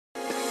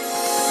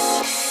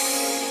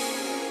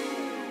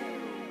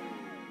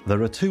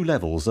There are two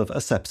levels of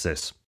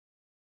asepsis.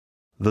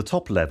 The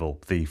top level,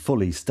 the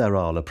fully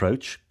sterile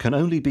approach, can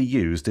only be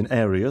used in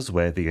areas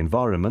where the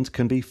environment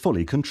can be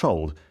fully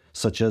controlled,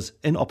 such as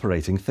in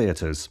operating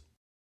theatres.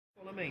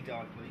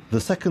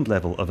 The second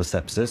level of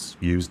asepsis,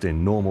 used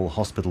in normal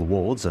hospital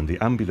wards and the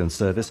ambulance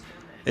service,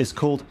 is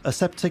called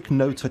Aseptic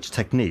No-Touch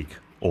Technique,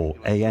 or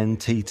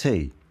ANTT.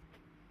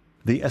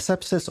 The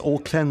asepsis or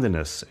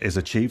cleanliness is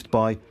achieved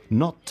by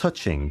not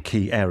touching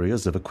key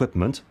areas of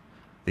equipment,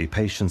 the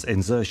patient's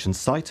insertion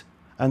site,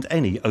 and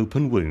any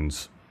open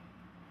wounds.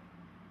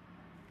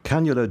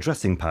 Cannula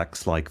dressing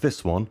packs like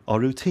this one are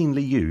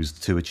routinely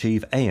used to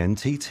achieve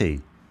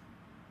ANTT.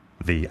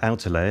 The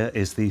outer layer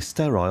is the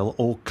sterile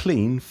or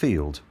clean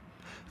field.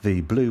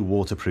 The blue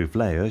waterproof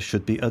layer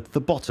should be at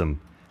the bottom,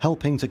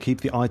 helping to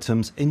keep the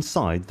items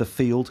inside the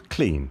field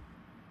clean.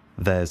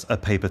 There's a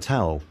paper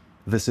towel.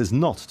 This is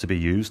not to be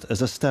used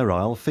as a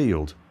sterile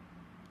field.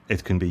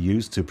 It can be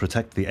used to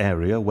protect the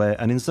area where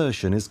an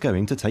insertion is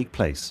going to take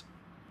place.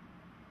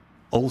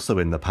 Also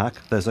in the pack,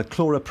 there's a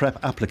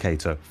ChloraPrep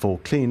applicator for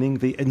cleaning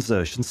the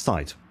insertion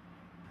site,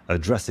 a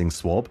dressing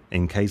swab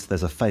in case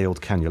there's a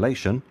failed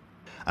cannulation,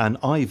 an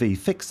IV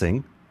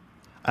fixing,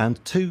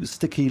 and two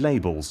sticky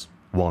labels,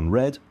 one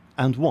red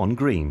and one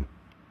green.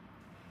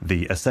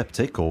 The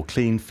aseptic or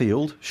clean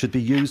field should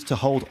be used to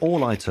hold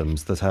all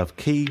items that have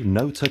key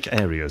no-touch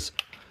areas,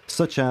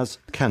 such as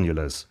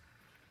cannulas,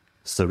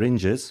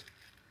 syringes,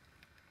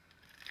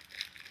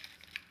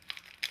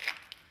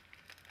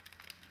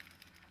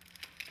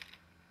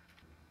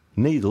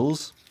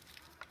 needles,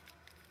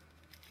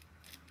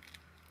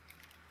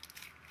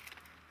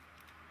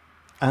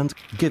 and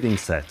giving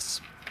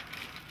sets.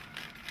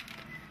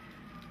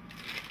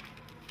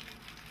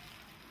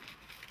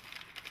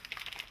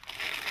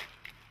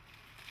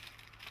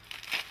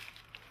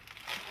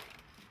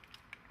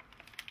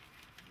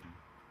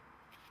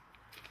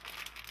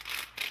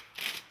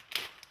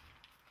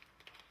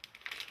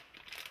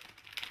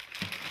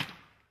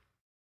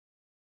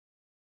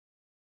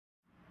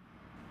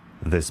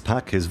 This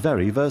pack is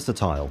very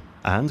versatile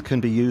and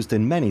can be used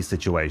in many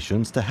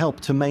situations to help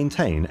to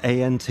maintain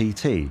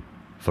ANTT,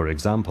 for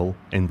example,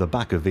 in the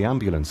back of the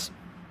ambulance.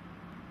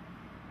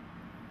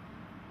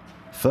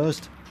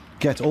 First,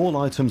 get all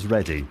items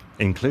ready,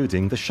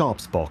 including the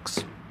sharps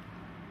box.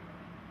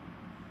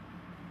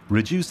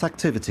 Reduce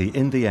activity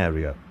in the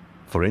area.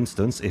 For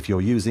instance, if you're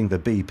using the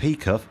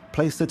BP cuff,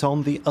 place it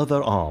on the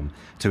other arm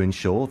to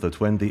ensure that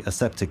when the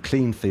aseptic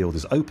clean field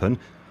is open,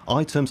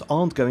 items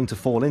aren't going to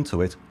fall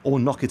into it or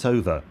knock it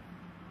over.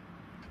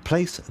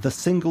 Place the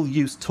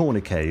single-use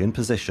tourniquet in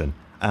position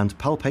and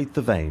palpate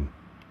the vein.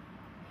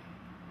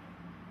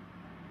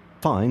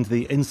 Find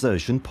the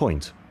insertion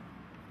point.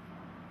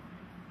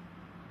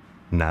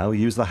 Now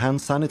use the hand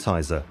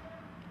sanitizer.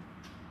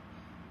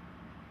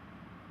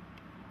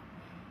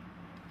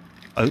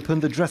 Open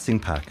the dressing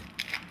pack.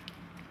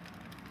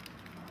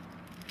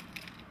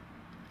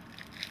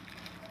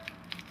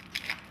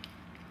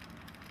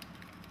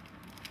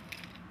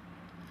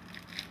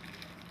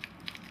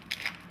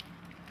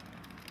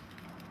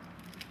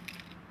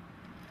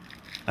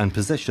 And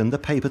position the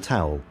paper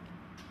towel.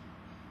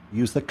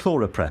 Use the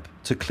ChloraPrep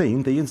to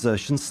clean the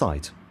insertion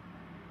site.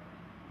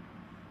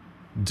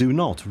 Do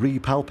not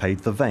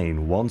repalpate the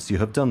vein once you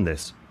have done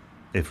this.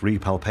 If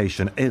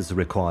repalpation is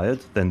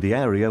required, then the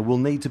area will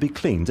need to be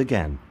cleaned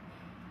again.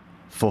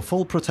 For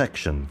full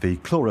protection, the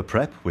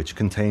ChloraPrep, which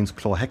contains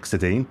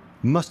chlorhexidine,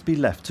 must be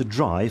left to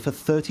dry for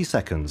 30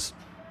 seconds.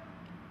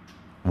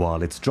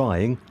 While it's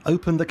drying,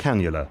 open the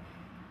cannula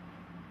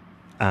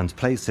and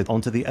place it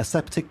onto the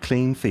aseptic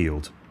clean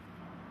field.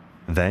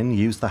 Then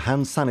use the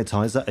hand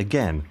sanitizer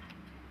again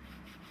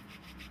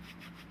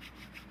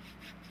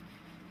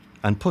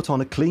and put on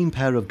a clean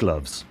pair of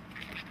gloves.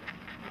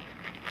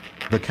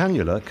 The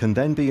cannula can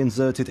then be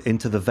inserted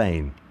into the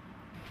vein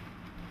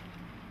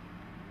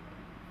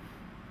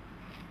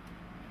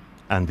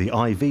and the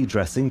IV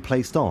dressing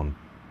placed on,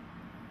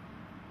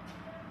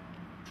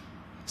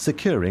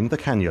 securing the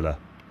cannula.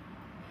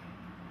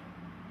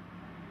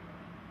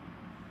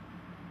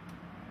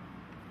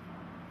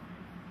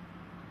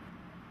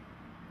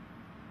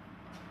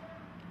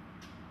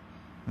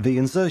 The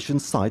insertion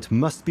site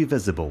must be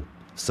visible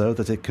so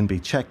that it can be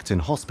checked in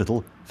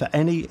hospital for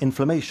any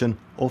inflammation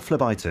or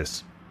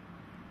phlebitis.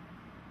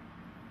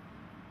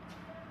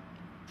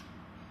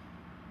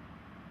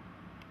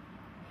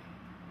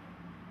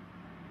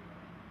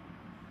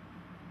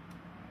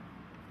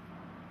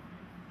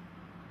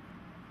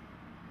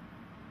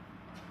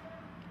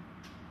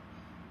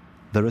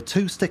 There are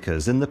two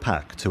stickers in the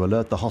pack to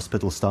alert the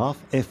hospital staff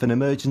if an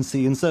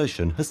emergency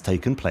insertion has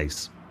taken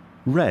place.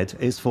 Red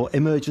is for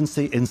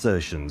emergency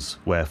insertions,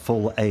 where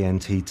full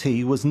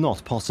ANTT was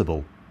not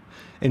possible,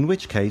 in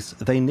which case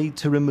they need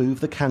to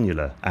remove the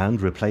cannula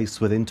and replace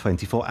within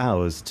 24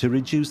 hours to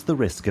reduce the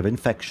risk of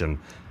infection,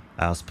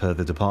 as per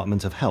the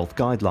Department of Health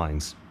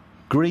guidelines.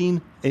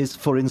 Green is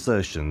for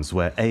insertions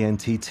where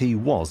ANTT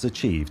was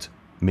achieved,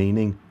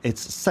 meaning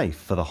it's safe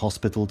for the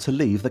hospital to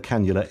leave the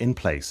cannula in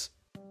place.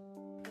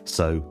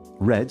 So,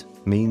 red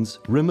means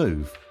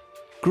remove,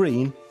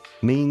 green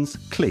means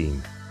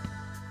clean.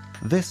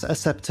 This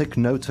aseptic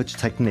no-touch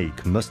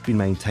technique must be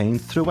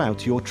maintained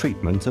throughout your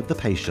treatment of the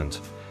patient,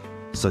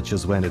 such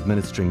as when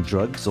administering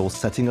drugs or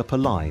setting up a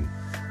line.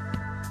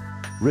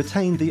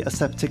 Retain the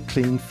aseptic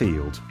clean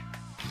field.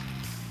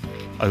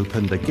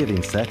 Open the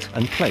giving set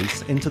and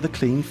place into the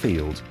clean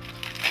field.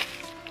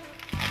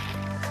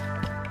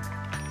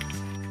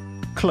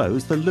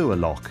 Close the luer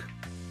lock.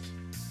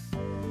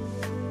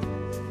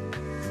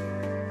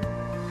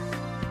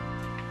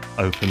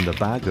 Open the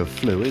bag of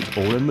fluid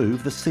or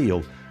remove the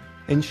seal,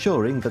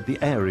 ensuring that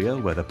the area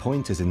where the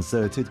point is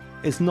inserted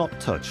is not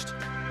touched.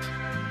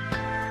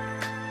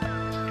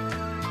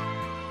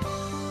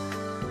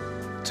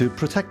 To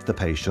protect the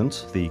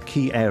patient, the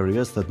key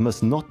areas that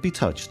must not be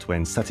touched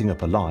when setting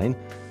up a line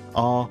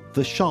are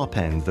the sharp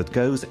end that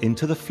goes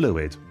into the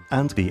fluid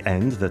and the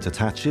end that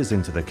attaches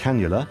into the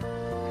cannula,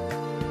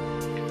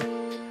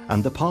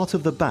 and the part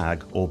of the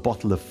bag or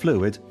bottle of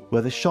fluid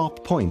where the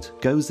sharp point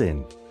goes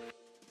in.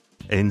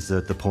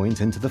 Insert the point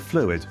into the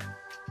fluid.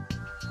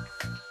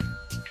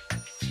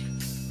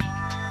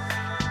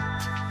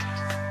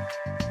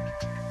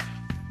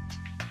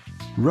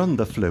 Run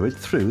the fluid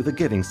through the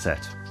giving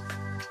set.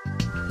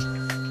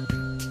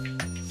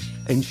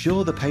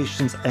 Ensure the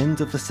patient's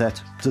end of the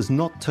set does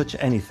not touch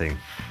anything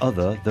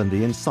other than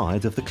the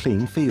inside of the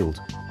clean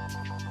field,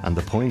 and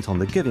the point on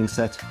the giving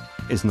set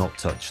is not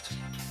touched.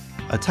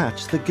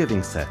 Attach the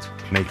giving set,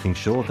 making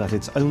sure that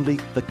it's only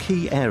the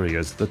key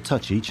areas that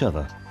touch each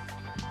other.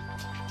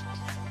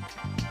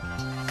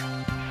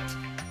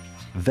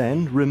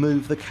 Then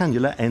remove the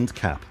cannula end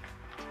cap.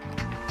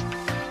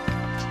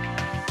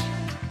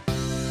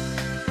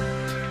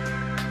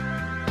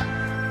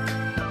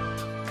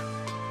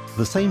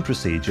 The same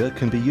procedure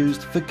can be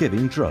used for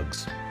giving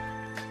drugs.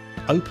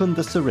 Open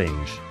the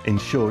syringe,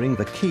 ensuring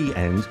the key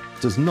end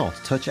does not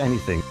touch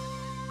anything.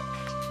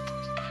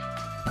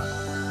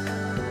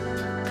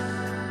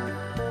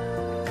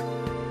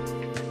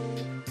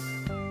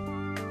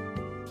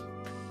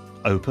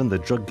 Open the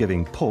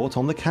drug-giving port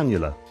on the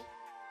cannula,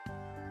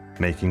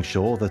 making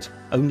sure that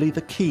only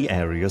the key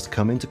areas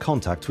come into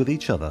contact with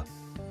each other.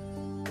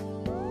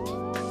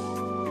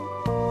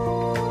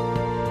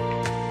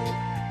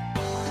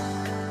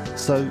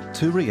 So,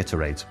 to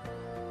reiterate,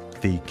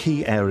 the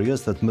key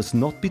areas that must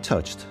not be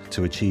touched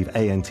to achieve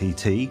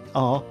ANTT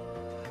are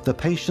the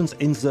patient's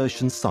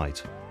insertion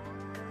site,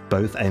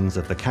 both ends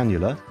of the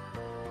cannula,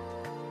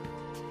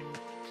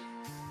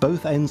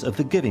 both ends of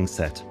the giving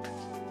set,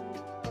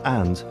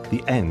 and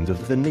the end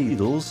of the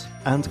needles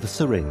and the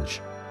syringe.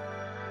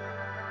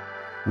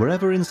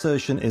 Wherever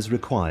insertion is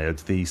required,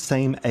 the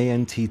same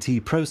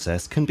ANTT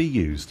process can be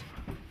used.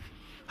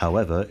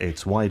 However,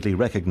 it's widely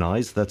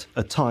recognized that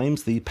at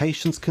times the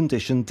patient's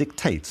condition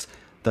dictates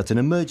that an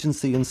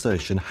emergency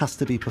insertion has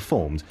to be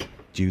performed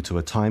due to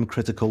a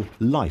time-critical,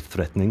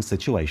 life-threatening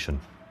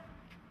situation.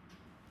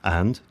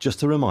 And,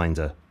 just a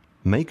reminder,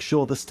 make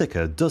sure the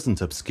sticker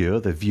doesn't obscure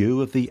the view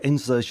of the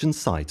insertion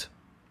site.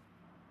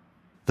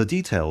 The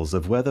details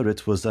of whether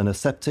it was an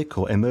aseptic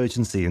or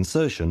emergency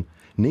insertion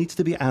needs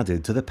to be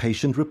added to the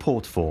patient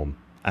report form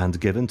and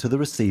given to the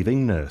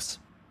receiving nurse.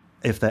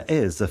 If there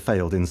is a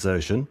failed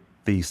insertion,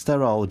 the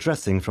sterile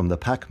dressing from the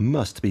pack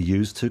must be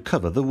used to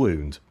cover the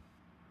wound.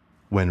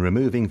 When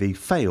removing the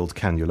failed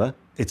cannula,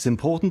 it's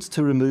important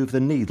to remove the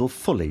needle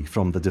fully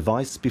from the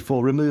device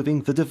before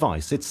removing the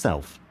device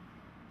itself.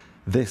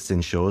 This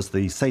ensures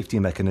the safety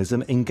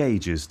mechanism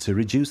engages to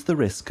reduce the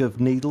risk of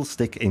needle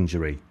stick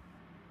injury.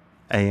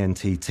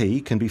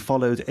 ANTT can be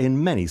followed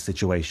in many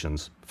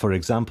situations, for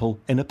example,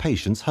 in a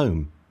patient's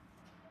home.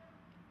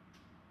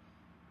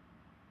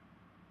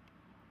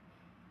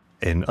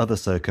 In other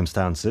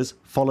circumstances,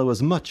 follow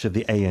as much of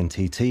the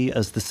ANTT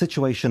as the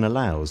situation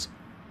allows.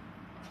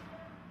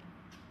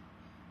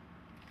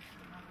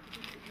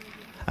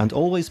 And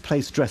always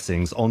place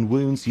dressings on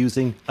wounds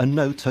using a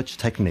no-touch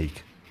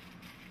technique.